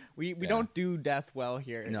rocker. We don't do death well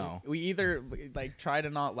here. No. We either like try to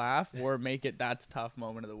not laugh or make it that's tough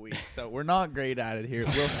moment of the week. So we're not great at it here.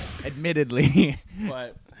 We'll admittedly.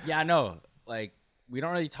 But yeah, no, like we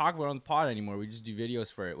don't really talk about it on the pod anymore. We just do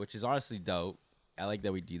videos for it, which is honestly dope. I like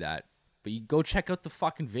that we do that. But you go check out the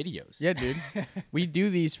fucking videos. Yeah, dude. We do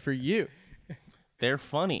these for you. They're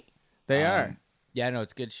funny. They are. Yeah, no,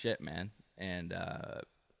 it's good shit, man. And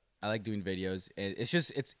I like doing videos.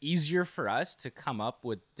 It's easier for us to come up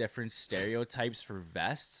with different stereotypes for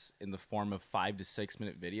vests in the form of 5 to 6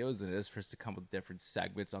 minute videos than it is for us to come up with different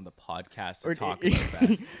segments on the podcast to talk about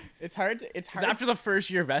vests. It's hard. Because after the first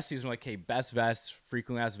year of vest season, we're like, hey, best vests,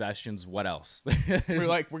 frequently asked vestions, what else? We're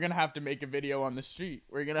like, we're going to have to make a video on the street.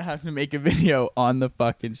 We're going to have to make a video on the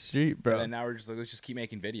fucking street, bro. And now we're just like, let's just keep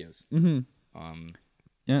making videos.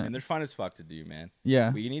 Yeah. And they're fun as fuck to do, man.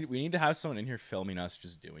 Yeah. We need to have someone in here filming us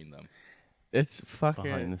just doing them. It's fucking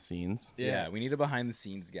behind the scenes. Yeah, we need a behind the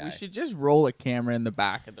scenes guy. We should just roll a camera in the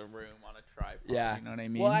back of the room on a tripod. Yeah. You know what I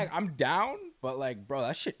mean? Well, I'm down, but like, bro,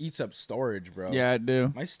 that shit eats up storage, bro. Yeah, I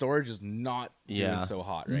do. My storage is not doing so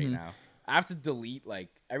hot right now. I have to delete, like,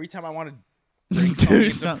 every time I want to bring something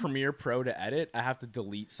into Premiere Pro to edit, I have to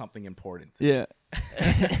delete something important. Yeah.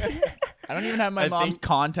 I don't even have my mom's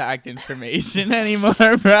contact information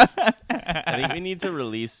anymore, bro. I think we need to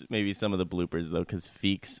release maybe some of the bloopers, though, because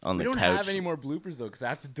Feeks on the couch. We don't have any more bloopers, though, because I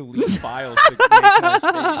have to delete files to make more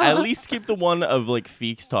space. At least keep the one of, like,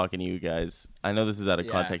 Feeks talking to you guys. I know this is out of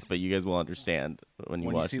context, but you guys will understand when you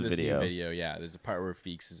watch see the this video. New video. Yeah, there's a part where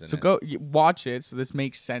Feeks is in it. So go watch it so this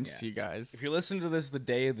makes sense to you guys. If you're listening to this the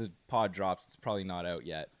day the pod drops, it's probably not out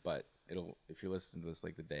yet, but if you're listening to this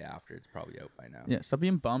like the day after, it's probably out by now. Yeah, stop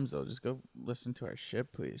being bums though. Just go listen to our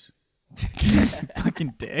shit, please.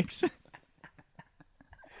 Fucking dicks.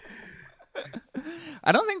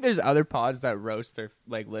 I don't think there's other pods that roast their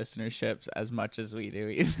like listenerships as much as we do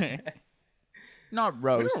either. Not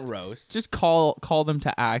roast. We don't roast. Just call them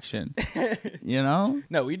to action. You know?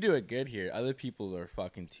 No, we do it good here. Other people are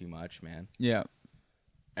fucking too much, man. Yeah.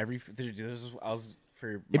 If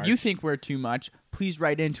you think we're too much, please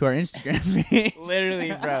write into our Instagram page.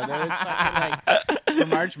 Literally, bro. There was fucking, like, for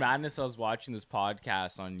March Madness, I was watching this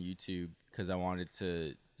podcast on YouTube because I wanted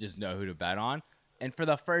to just know who to bet on. And for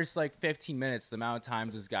the first, like, 15 minutes, the amount of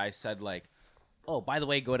times this guy said, like, oh, by the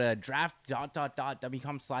way, go to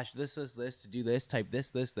draft.com/this to do this, type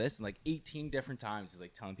this, and like 18 different times he's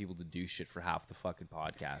like telling people to do shit for half the fucking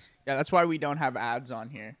podcast. Yeah, that's why we don't have ads on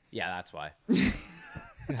here. Yeah, that's why.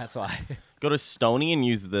 That's why. Go to Stony and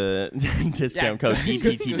use the discount code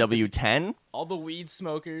DTTW10. All the weed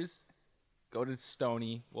smokers, go to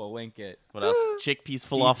Stony. We'll link it. What else? Chickpeas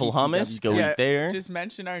falafel hummus. Go eat there. Just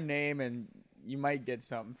mention our name and you might get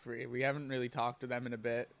something free. We haven't really talked to them in a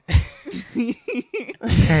bit.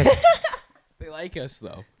 like us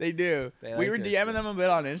though. They do. They We like were us, DMing though. them a bit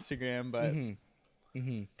on Instagram, but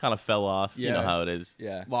Kind of fell off. You know Yeah. how it is.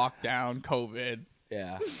 Yeah. lockdown, COVID.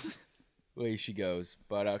 Yeah. Way she goes.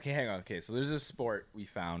 But okay, hang on. Okay, so there's a sport we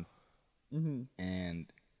found, and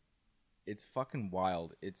it's fucking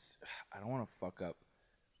wild. It's I don't want to fuck up.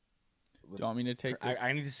 Do you want me to take?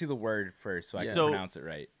 I need to see the word first so I can So- pronounce it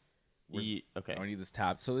right. Okay. I need this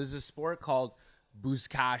tapped. So there's a sport called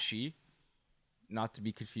buzkashi, not to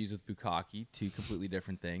be confused with bukkake, two completely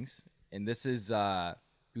different things. And this is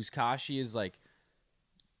buzkashi is like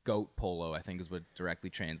goat polo, I think is what it directly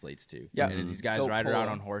translates to. Yeah. And it's these guys Goat ride around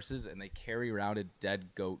polo. on horses and they carry around a dead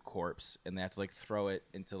goat corpse and they have to like throw it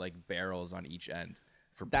into like barrels on each end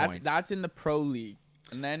for points. That's in the pro league,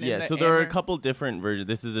 and then Yeah, in the so there are a amateur- couple different versions.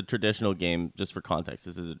 This is a traditional game, just for context.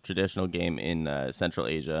 This is a traditional game in Central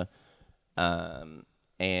Asia,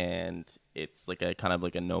 and it's like a kind of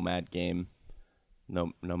like a nomad game.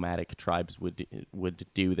 Nomadic tribes would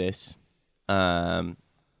do this.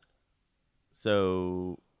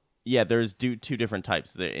 So yeah, there's two different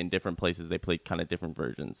types. In different places, they play kind of different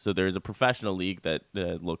versions. So there's a professional league that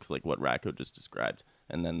looks like what Racco just described,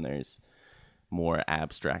 and then there's more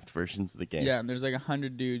abstract versions of the game. Yeah, and there's like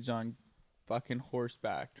 100 dudes on fucking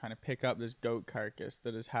horseback trying to pick up this goat carcass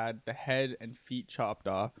that has had the head and feet chopped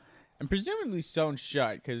off and presumably sewn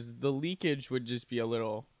shut because the leakage would just be a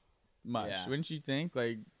little much, Yeah. wouldn't you think?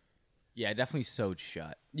 Like, yeah, definitely sewed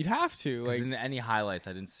shut. you'd have to, Like like, in any highlights,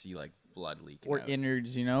 I didn't see like blood leaking or out.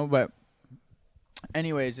 innards, you know. But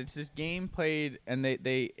anyways, it's this game played, and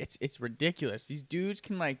it's ridiculous. These dudes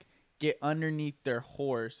can like get underneath their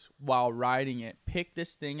horse while riding it, pick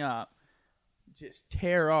this thing up, just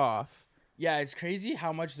tear off. Yeah, it's crazy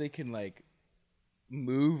how much they can like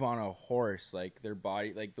move on a horse, like their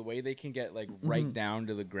body, like the way they can get like right down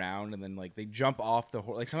to the ground and then like they jump off the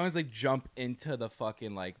horse. Like sometimes they jump into the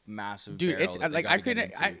fucking like massive Dude, barrel it's that they like gotta I get couldn't.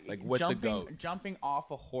 into, I like with the goat. jumping off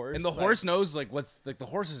a horse, And the like- horse knows like what's like the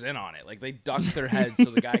horse is in on it. Like they duck their head so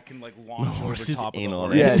the guy can like launch over horse is top of in the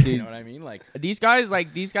on horse. it. Yeah, You dude. know what I mean? Like These guys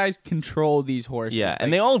control these horses. Yeah, like,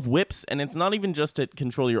 and they all have whips, and it's not even just to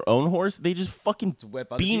control your own horse. They just fucking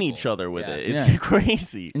whip other bean people. each other with Yeah. it. It's Yeah.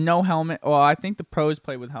 crazy. no helmet. Well, I think the pros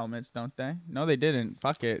play with helmets, don't they? No, they didn't.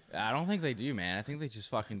 Fuck it. I don't think they do, man. I think they just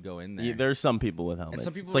fucking go in there. Yeah, there's some people with And helmets.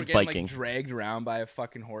 some people It's like are getting biking. like dragged around by a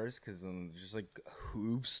fucking horse because just like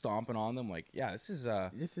hooves stomping on them. Like, yeah, this is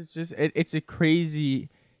This is just it's a crazy.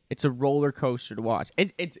 It's a roller coaster to watch.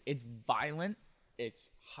 It's violent.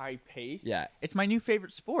 It's high pace. Yeah. It's my new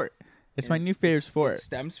favorite sport. It's my new favorite sport. It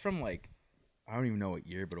stems from like I don't even know what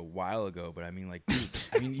year, but a while ago. But I mean, like, dude,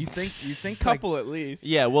 I mean, you think Couple at least.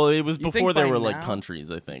 Yeah, well, it was You think before there by were like now- countries,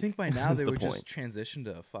 I like, think. I think by now That's they the would point. just transition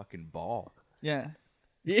to a fucking ball Yeah.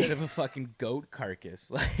 instead of a fucking goat carcass.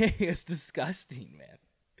 Like, it's disgusting, man.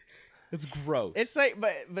 It's gross. It's like,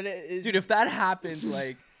 but it, Dude, if that happened,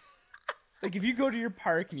 like if you go to your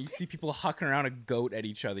park and you see people hucking around a goat at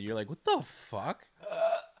each other, you're like, what the fuck?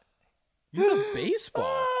 Use a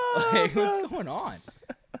baseball. Like, what's going on?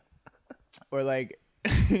 or like,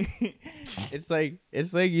 it's like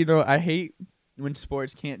you know, I hate when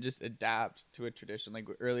sports can't just adapt to a tradition. Like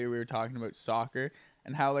earlier, we were talking about soccer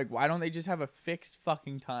and how like why don't they just have a fixed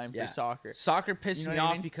fucking time Yeah. for soccer? Soccer pisses You know me what I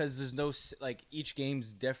off mean? because there's no like each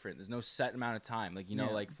game's different. There's no set amount of time. Like Yeah.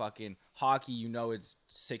 like fucking hockey, it's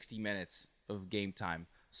 60 minutes of game time.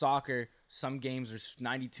 Soccer, some games are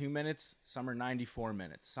 92 minutes, some are 94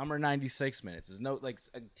 minutes, some are 96 minutes. There's no like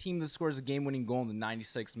a team that scores a game-winning goal in the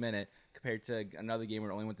 96th minute compared to another game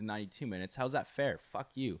where it only went to 92 minutes. How's that fair?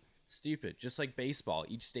 Fuck you. It's stupid. Just like baseball,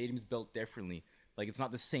 each stadium's built differently. Like it's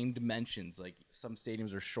not the same dimensions. Like some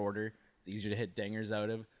stadiums are shorter. It's easier to hit dingers out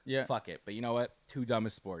of. Yeah. Fuck it. But you know what? Two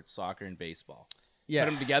dumbest sports, soccer and baseball. Yeah.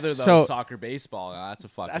 Put them together though, So soccer, baseball. That's a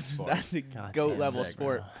fucking sport. that's a God goat damn level sick,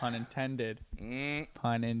 sport. bro. Pun intended. Mm,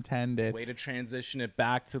 Pun intended. way to transition it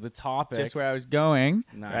back to the topic. Just where I was going,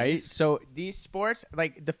 Nice. right? So these sports,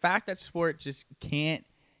 like the fact that sport just can't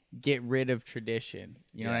get rid of tradition,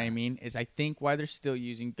 you know what Yeah. I mean? Is I think why they're still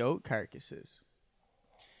using goat carcasses.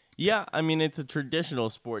 Yeah, I mean, it's a traditional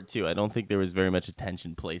sport, too. I don't think there was very much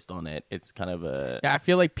attention placed on it. It's kind of a... Yeah, I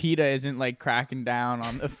feel like PETA isn't like cracking down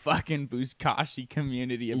on the fucking Buzkashi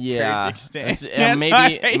community of Yeah,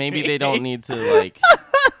 Kyrgyzstan. maybe they don't need to, like...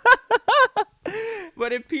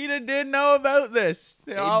 But if PETA did know about this,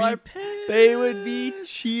 they would be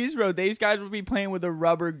cheese road. These guys would be playing with a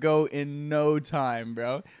rubber goat in no time,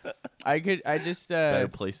 bro. I just better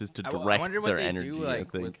places to I direct wonder what their they energy. do I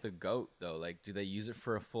like think. with the goat though. Like, do they use it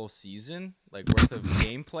for a full season, like worth of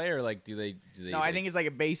gameplay, or like do they? No, I think it's like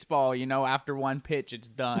a baseball. After one pitch, it's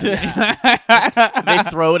done. They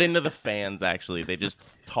throw it into the fans. Actually, they just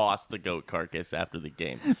toss the goat carcass after the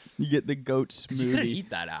game. You get the goat you couldn't smoothie. eat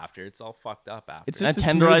that after. It's all fucked up after. It's That just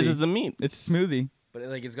a tenderizes smoothie. the meat. It's smoothie. but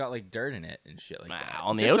it's got like dirt in it and shit like that.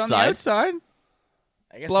 On the Just outside. on the outside.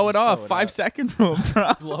 I guess Blow if it you off. sew it 5 up, second rule,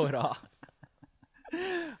 bro. Blow it off.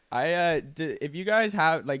 If you guys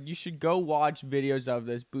have you should go watch videos of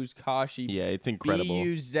this Buzkashi. Yeah, it's incredible.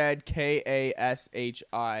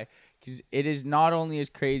 Buzkashi, because it is not only as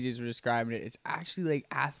crazy as we're describing it, it's actually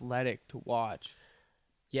athletic to watch.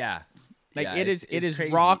 Yeah. It is crazy.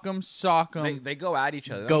 rock'em sock'em. They go at each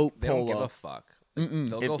other. Goat They don't give polo. a fuck.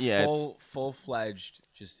 They'll go full fledged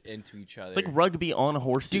just into each other. It's like rugby on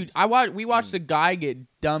horses. Dude, we watched a guy get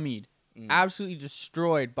dummied, absolutely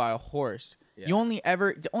destroyed by a horse. Yeah. The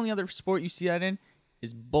only other sport you see that in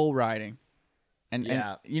is bull riding. And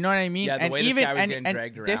you know what I mean? Yeah, the and way this even guy was getting and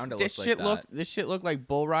dragged this, around, it this looked shit like that. this shit looked like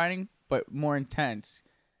bull riding, but more intense.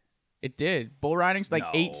 It did. Bull riding's like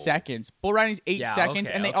 8 No. seconds. Bull riding's 8 Yeah, seconds,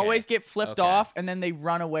 okay, and they okay. always get flipped Okay. off, and then they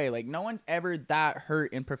run away. Like no one's ever that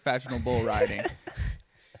hurt in professional bull riding.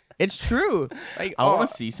 It's true. Like I want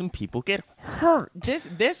to see some people get hurt.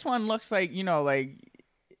 this one looks like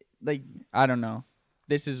like I don't know.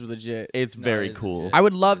 This is legit. It's No, very it's cool. legit. I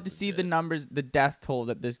would love It to is see the legit. numbers, the death toll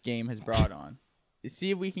that this game has brought on.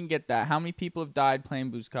 See if we can get that. How many people have died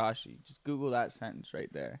playing Buzkashi? Just Google that sentence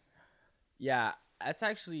right there. Yeah, that's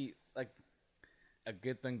actually like a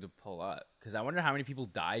good thing to pull up because I wonder how many people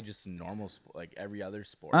die just in normal sport, like every other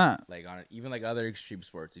sport, like on even like other extreme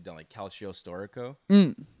sports you've done, like calcio storico.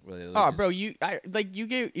 Where they Oh, just, bro,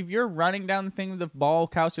 if you're running down the thing with the ball,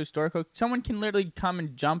 calcio storico, someone can literally come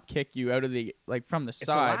and jump kick you out of the from the it's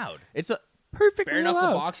side. allowed. It's perfectly Bare knuckle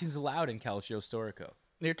allowed. boxing's allowed in calcio storico.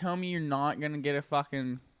 They're telling me you're not gonna get a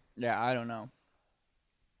fucking I don't know.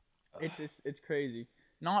 It's crazy.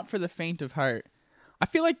 Not for the faint of heart. I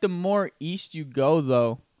feel like the more east you go,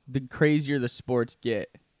 though, the crazier the sports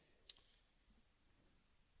get.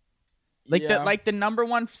 Like the number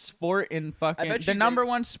one sport in number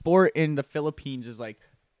one sport in the Philippines is like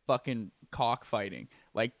fucking cockfighting.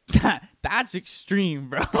 Like that's extreme,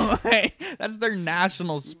 bro. Like, that's their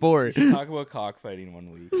national sport. We should talk about cockfighting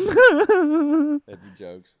one week. That'd be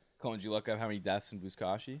jokes. Colin, did you look up how many deaths in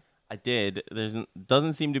Buzkashi? I did.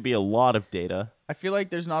 Doesn't seem to be a lot of data. I feel like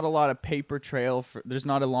there's not a lot of paper trail there's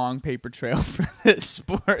not a long paper trail for this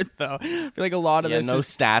sport though. I feel like a lot of this no is,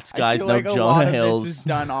 stats, I guys. feel No like a Jonah lot of Hills. This is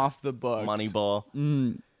done off the books. Moneyball.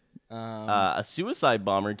 A suicide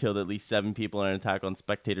bomber killed at least 7 people in an attack on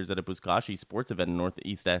spectators at a Buzkashi sports event in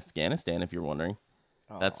northeast Afghanistan. If you're wondering,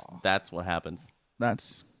 that's what happens.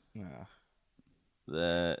 That's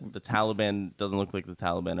The Taliban doesn't look like the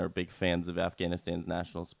Taliban are big fans of Afghanistan's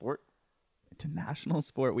national sport. it's a national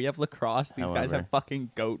sport. We have lacrosse. These guys However. have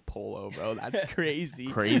fucking goat polo, bro. That's crazy.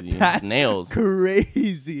 Crazy. That's It's nails.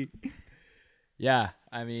 crazy. Yeah,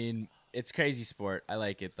 I mean it's crazy sport. I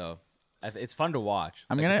like it though. It's fun to watch.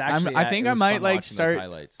 I it think I was might fun like watching those start.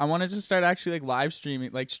 highlights. I want to just start actually live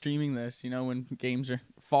streaming, streaming this. When games are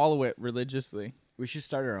follow it religiously. We should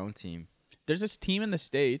start our own team. There's this team in the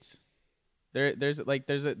States. There's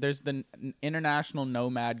the International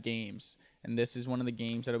Nomad Games, and this is one of the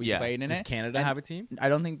games that we played in Does it. Canada And have a team? I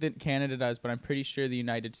don't think that Canada does, but I'm pretty sure the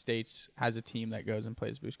United States has a team that goes and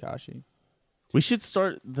plays Buzkashi. We should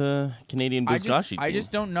start the Canadian Buzkashi team. I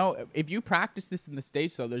just don't know. If you practice this in the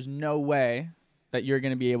States, though, there's no way that you're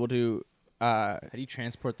going to be able to. How do you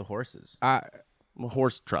transport the horses?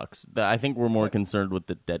 Horse trucks. I think we're more concerned with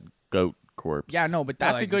the dead goat corpse. Yeah, no, but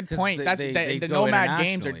that's a good 'cause point. they The go Nomad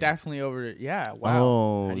Games are internationally. definitely over. Yeah, wow.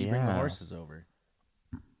 Oh, How do you yeah. bring the horses over?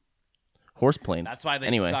 Horse planes. That's why they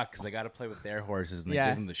anyway, suck, because they got to play with their horses, and they Yeah.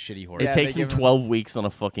 give them the shitty It horses. Yeah, takes they them give 'em- 12 weeks on a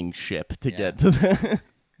fucking ship to Yeah. get to the.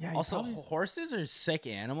 Yeah, Also, horses are sick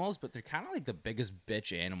animals, but they're kind of like the biggest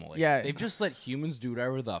bitch animal. Like, Yeah. they've just let humans do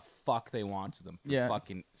whatever the fuck they want to them for Yeah.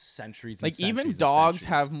 fucking centuries. And like even centuries and dogs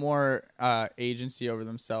centuries. have more agency over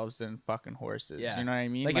themselves than fucking horses. Yeah. You know what I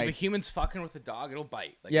mean? Like if a human's fucking with a dog, it'll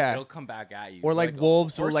bite. Like, Yeah. it'll come back at you. or like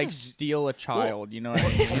wolves will like horses- steal a child. You know what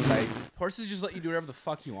I mean? Like horses just let you do whatever the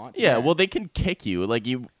fuck you want. To Yeah, them. well, they can kick you. Like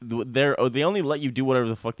they only let you do whatever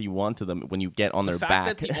the fuck you want to them when you get on the their fact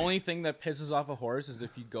back. that the only thing that pisses off a horse is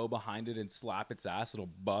if you go behind it and slap its ass, it'll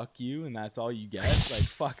buck you, and that's all you get. Like,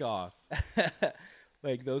 fuck off.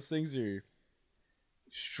 Like, those things are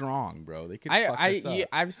strong, bro. They could fuck us up.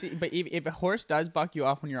 I've seen, but if a horse does buck you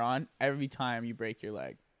off when you're on, every time you break your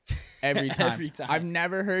leg. every time. Every time. I've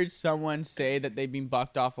never heard someone say that they've been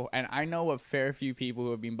bucked off, and I know a fair few people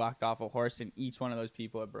who have been bucked off a horse, and each one of those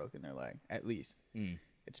people have broken their leg, at least.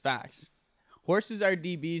 It's facts. Horses are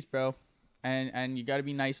DBs, bro, and you got to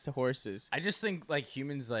be nice to horses. I just think like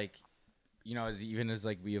humans, like, you know, as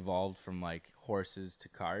like we evolved from like horses to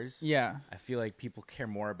cars. Yeah. I feel like people care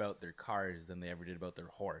more about their cars than they ever did about their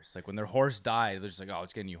horse. Like when their horse died, they're just like, oh,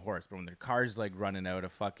 let's get a new horse. But when their car's like running out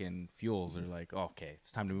of fucking fuels, they're like, oh, okay,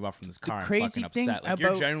 it's time to move on from this car. I'm crazy fucking thing upset. Like you're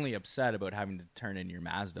about- generally upset about having to turn in your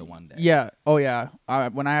Mazda one day. Yeah. Oh, yeah.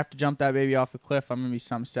 When I have to jump that baby off the cliff, I'm going to be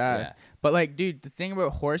some sad. Yeah. But, like, dude, the thing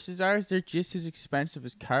about horses is they're just as expensive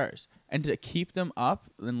as cars. And to keep them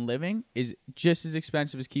up and living is just as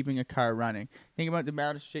expensive as keeping a car running. Think about the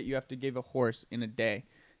amount of shit you have to give a horse in a day.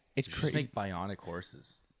 It's You should crazy. just make bionic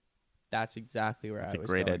horses. That's exactly where It's I a was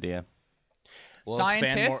great going. idea.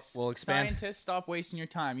 Scientists, Expand. scientists, stop wasting your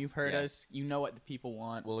time. You've heard Yes. us. You know what the people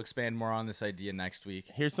want. We'll expand more on this idea next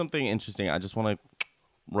week. Here's something interesting. I just want to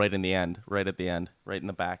right in the end, right in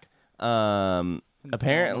the back.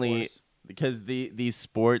 Apparently, because these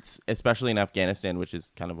sports, especially in Afghanistan, which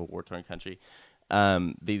is kind of a war-torn country,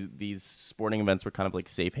 these sporting events were kind of like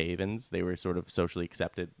safe havens. They were sort of socially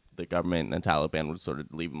accepted. The government and the Taliban would sort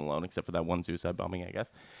of leave them alone, except for that one suicide bombing, I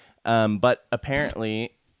guess. But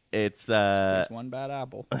apparently, it's There's one bad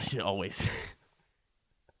apple. always.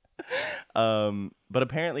 But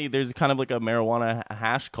apparently, there's kind of like a marijuana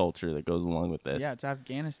hash culture that goes along with this. Yeah, it's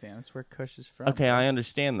Afghanistan. That's where Kush is from. Okay, I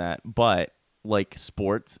understand that, but like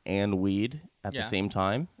sports and weed at Yeah. the same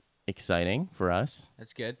time, exciting for us.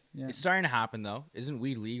 That's good. Yeah. It's starting to happen though. Isn't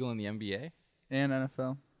weed legal in the NBA? And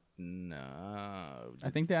NFL. No.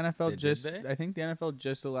 I think the NFL Did they? I think the NFL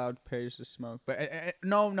just allowed players to smoke. But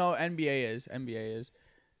no, NBA is. NBA is.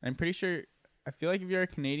 I'm pretty sure. I feel like if you're a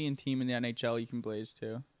Canadian team in the NHL, you can blaze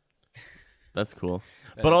too. That's cool.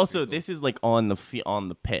 That But is also, pretty cool. this is like on the on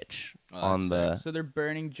the pitch, Oh, on the that's So they're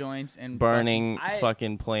burning joints and burning, I-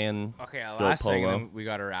 fucking playing. Okay, Go last thing, Polo. and then we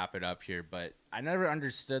got to wrap it up here. But I never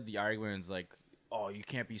understood the arguments like, oh, you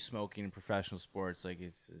can't be smoking in professional sports. Like,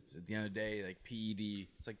 it's at the end of the day, like PED.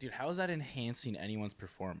 It's like, dude, how is that enhancing anyone's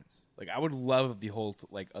performance? Like, I would love if the whole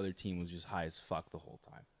like other team was just high as fuck the whole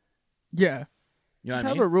time. Yeah. You know Just what I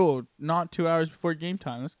have mean? a rule, not 2 hours before game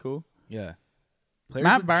time. That's cool. Yeah. Players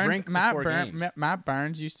Matt would Barnes, drink before games. Matt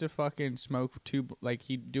Barnes used to fucking smoke like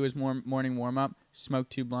he'd do his morning warm up, smoke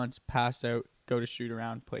 2 blunts, pass out, go to shoot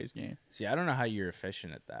around, play his game. See, I don't know how you're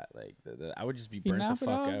efficient at that. Like, I would just be He burnt the nap it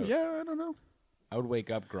fuck out. Yeah, I don't know. I would wake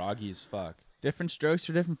up groggy as fuck. Different strokes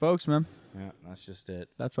for different folks, man. Yeah, that's just it.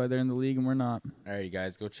 That's why they're in the league and we're not. All right, you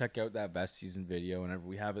guys, go check out that best season video whenever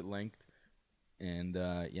we have it linked. And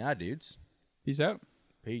yeah, dudes, Peace out.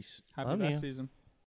 peace. Happy Love best you. season.